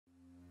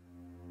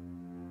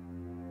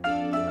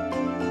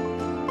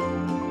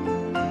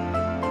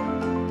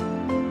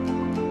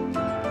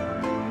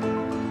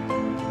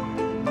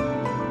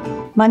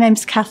My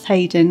name's Kath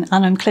Hayden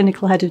and I'm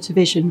Clinical Head of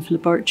Division for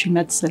Laboratory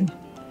Medicine.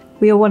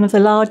 We are one of the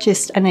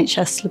largest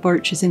NHS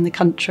laboratories in the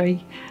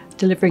country,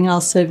 delivering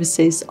our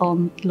services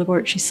on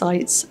laboratory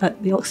sites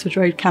at the Oxford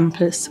Road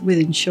campus,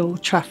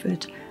 Wythenshawe,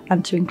 Trafford,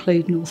 and to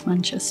include North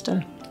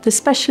Manchester. The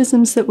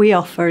specialisms that we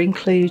offer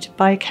include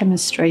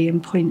biochemistry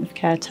and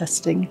point-of-care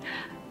testing,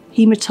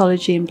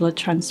 haematology and blood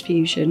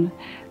transfusion,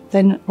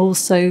 then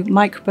also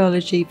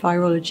microbiology,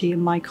 virology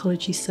and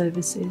mycology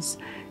services,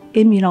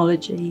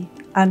 immunology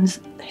and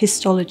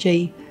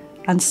histology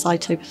and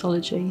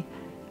cytopathology.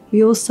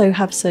 We also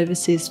have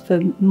services for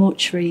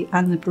mortuary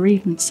and the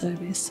bereavement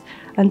service,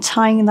 and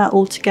tying that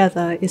all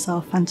together is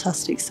our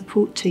fantastic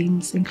support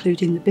teams,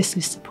 including the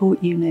business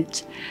support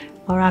unit,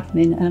 our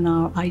admin and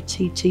our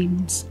IT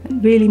teams.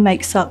 It really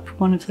makes up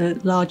one of the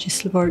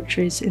largest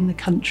laboratories in the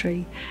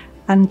country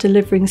and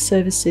delivering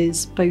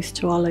services both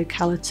to our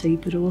locality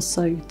but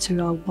also to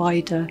our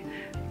wider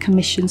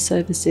commission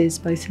services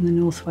both in the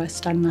North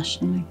West and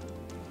nationally.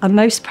 I'm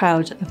most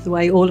proud of the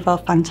way all of our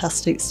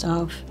fantastic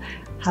staff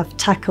have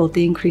tackled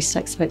the increased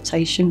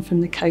expectation from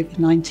the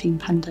COVID-19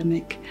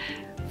 pandemic,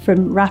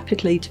 from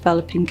rapidly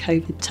developing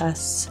COVID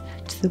tests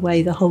to the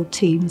way the whole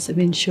teams have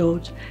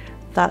ensured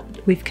that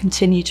we've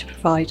continued to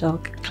provide our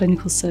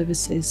clinical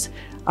services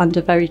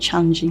under very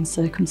challenging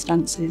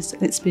circumstances.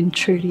 It's been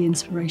truly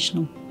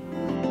inspirational.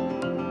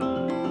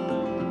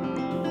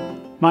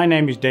 My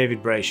name is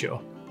David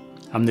Bratio.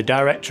 I'm the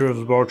Director of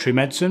Laboratory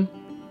Medicine.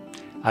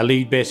 I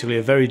lead basically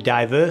a very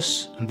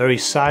diverse and very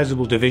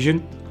sizable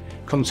division.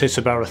 Consists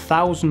of about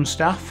 1,000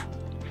 staff,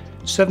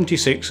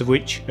 76 of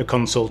which are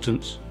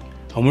consultants,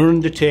 and we're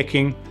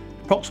undertaking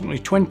approximately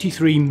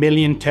 23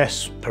 million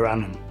tests per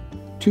annum.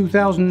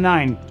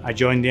 2009 I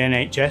joined the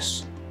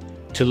NHS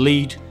to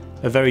lead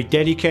a very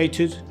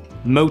dedicated,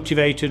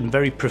 motivated and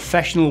very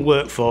professional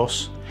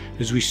workforce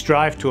as we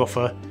strive to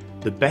offer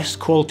the best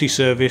quality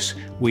service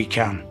we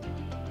can.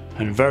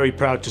 And I'm very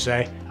proud to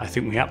say I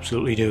think we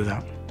absolutely do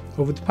that.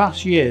 Over the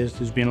past years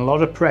there's been a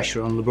lot of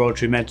pressure on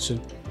laboratory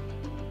medicine,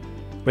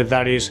 whether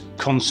that is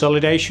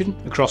consolidation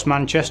across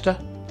Manchester,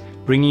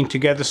 bringing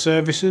together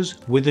services,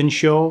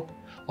 Wythenshawe,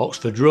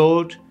 Oxford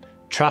Road,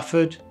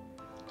 Trafford,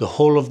 the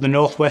whole of the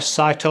North West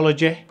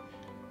cytology.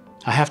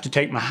 I have to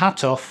take my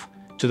hat off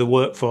to the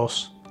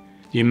workforce.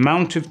 The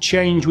amount of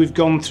change we've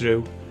gone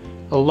through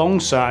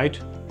alongside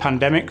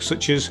pandemics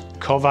such as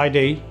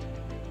COVID,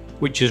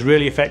 which has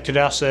really affected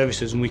our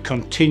services, and we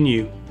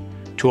continue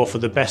to offer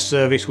the best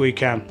service we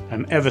can.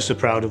 I'm ever so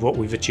proud of what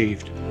we've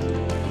achieved.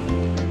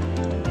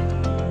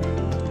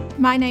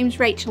 My name's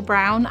Rachel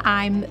Brown.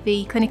 I'm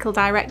the Clinical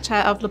Director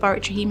of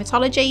Laboratory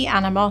Haematology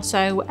and I'm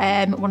also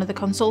one of the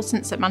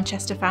consultants at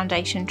Manchester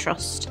Foundation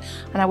Trust,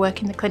 and I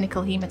work in the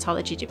Clinical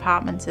Haematology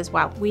department as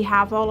well. We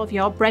have all of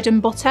your bread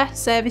and butter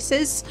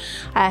services,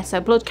 so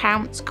blood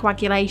counts,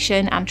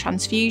 coagulation and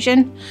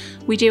transfusion.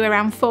 We do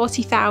around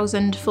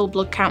 40,000 full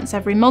blood counts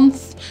every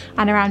month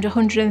and around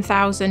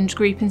 100,000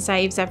 group and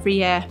saves every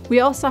year. We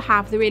also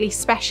have the really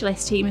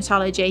specialist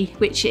haematology,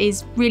 which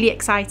is really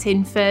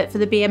exciting for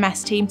the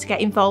BMS team to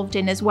get involved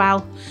in as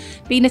well.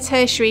 Being a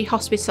tertiary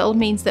hospital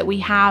means that we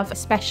have a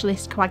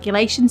specialist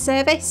coagulation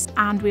service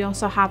and we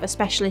also have a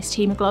specialist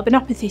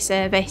haemoglobinopathy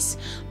service,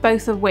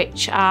 both of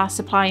which are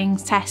supplying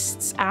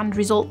tests and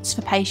results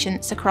for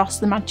patients across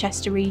the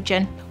Manchester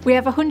region. We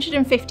have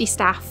 150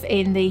 staff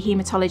in the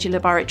haematology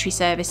laboratory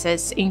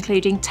services,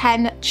 including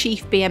 10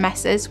 chief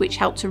BMSs which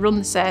help to run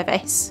the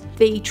service.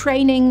 The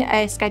training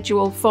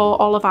schedule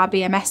for all of our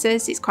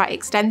BMSs is quite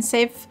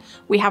extensive.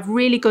 We have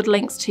really good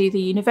links to the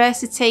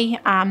university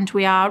and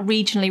we are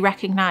regionally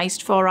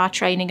recognised for our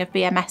training of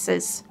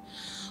BMSs.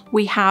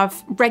 We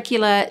have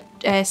regular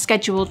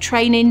scheduled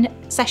training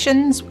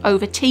sessions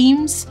over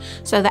Teams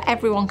so that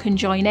everyone can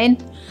join in,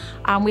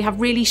 and we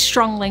have really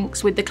strong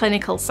links with the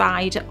clinical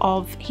side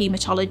of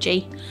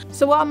haematology.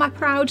 So what am I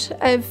proud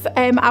of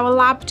our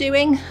lab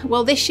doing?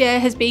 Well, this year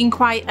has been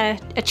quite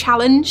a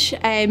challenge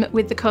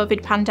with the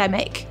COVID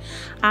pandemic,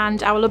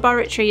 and our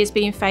laboratory is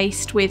being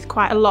faced with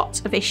quite a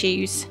lot of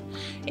issues.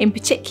 In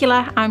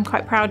particular, I'm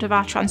quite proud of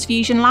our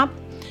transfusion lab,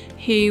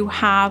 who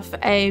have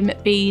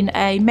been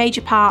a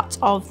major part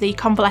of the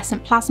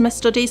convalescent plasma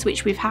studies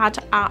which we've had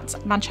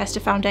at Manchester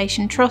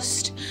Foundation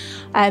Trust,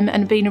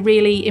 and been a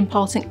really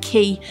important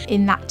key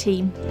in that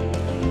team.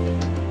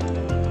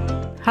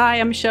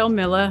 Hi, I'm Michelle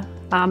Miller.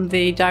 I'm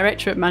the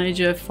Directorate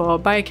Manager for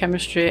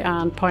Biochemistry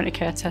and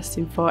Point-of-Care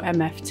Testing for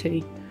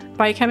MFT.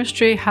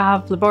 Biochemistry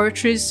have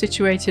laboratories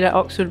situated at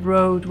Oxford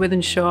Road,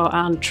 Wythenshawe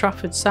and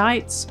Trafford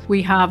sites.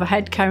 We have a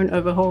headcount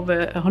of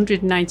over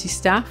 190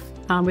 staff.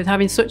 And with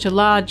having such a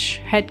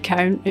large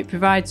headcount, it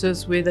provides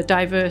us with a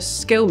diverse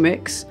skill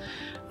mix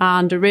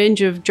and a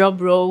range of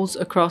job roles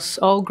across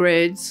all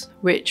grades,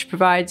 which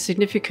provides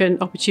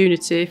significant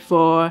opportunity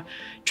for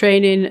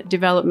training,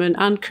 development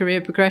and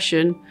career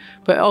progression,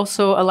 but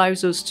also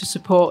allows us to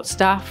support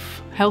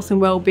staff, health and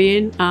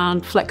well-being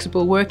and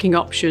flexible working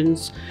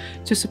options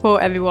to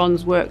support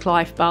everyone's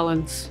work-life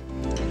balance.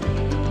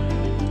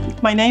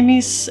 My name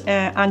is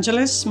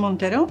Angeles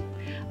Montero.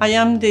 I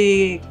am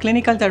the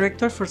Clinical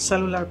Director for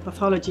Cellular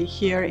Pathology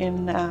here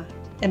in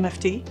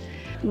MFT.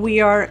 We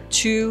are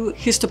 2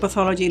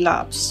 histopathology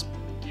labs.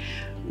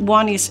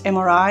 One is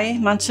MRI,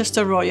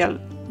 Manchester Royal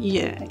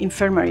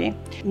Infirmary,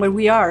 where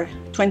we are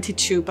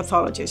 22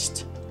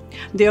 pathologists.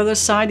 The other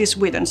side is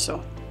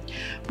Wythenshawe.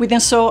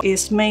 Wythenshawe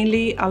is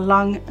mainly a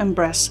lung and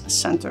breast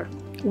center.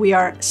 We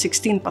are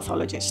 16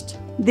 pathologists.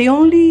 The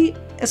only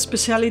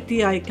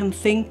specialty I can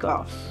think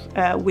of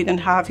we don't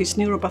have is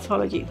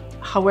neuropathology.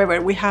 However,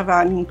 we have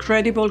an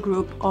incredible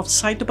group of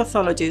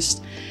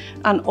cytopathologists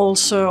and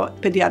also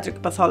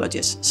pediatric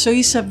pathologists. So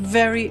it's a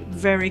very,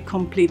 very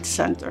complete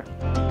center.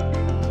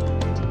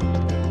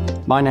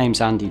 My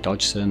name's Andy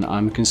Dodgson.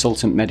 I'm a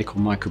consultant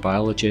medical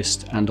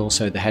microbiologist and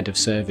also the head of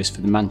service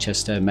for the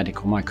Manchester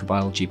Medical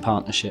Microbiology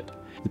Partnership.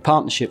 The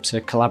partnership's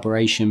a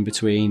collaboration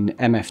between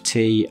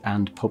MFT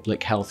and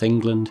Public Health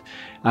England,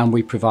 and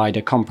we provide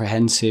a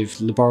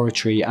comprehensive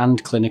laboratory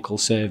and clinical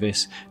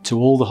service to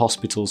all the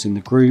hospitals in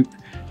the group,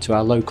 to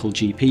our local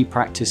GP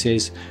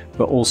practices,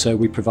 but also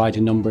we provide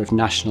a number of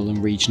national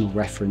and regional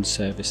reference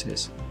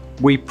services.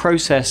 We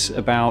process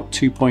about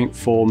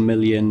 2.4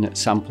 million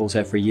samples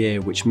every year,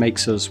 which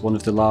makes us one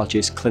of the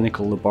largest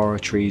clinical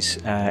laboratories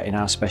in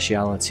our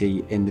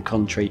speciality in the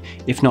country,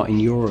 if not in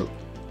Europe.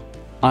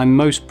 I'm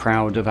most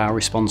proud of our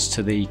response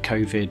to the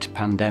COVID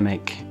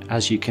pandemic.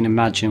 As you can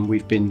imagine,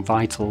 we've been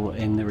vital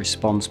in the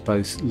response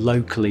both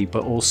locally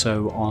but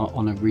also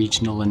on a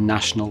regional and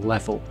national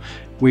level.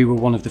 We were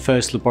one of the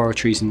first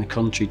laboratories in the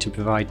country to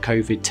provide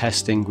COVID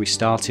testing. We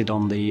started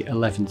on the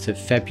 11th of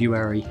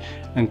February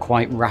and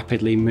quite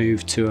rapidly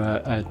moved to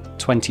a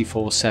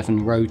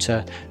 24/7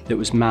 rota that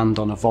was manned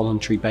on a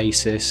voluntary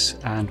basis,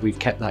 and we've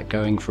kept that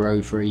going for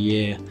over a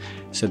year.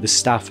 So the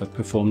staff have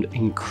performed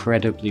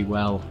incredibly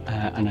well,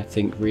 and I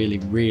think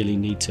really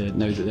need to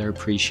know that they're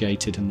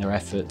appreciated and their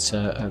efforts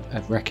are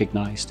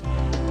recognised.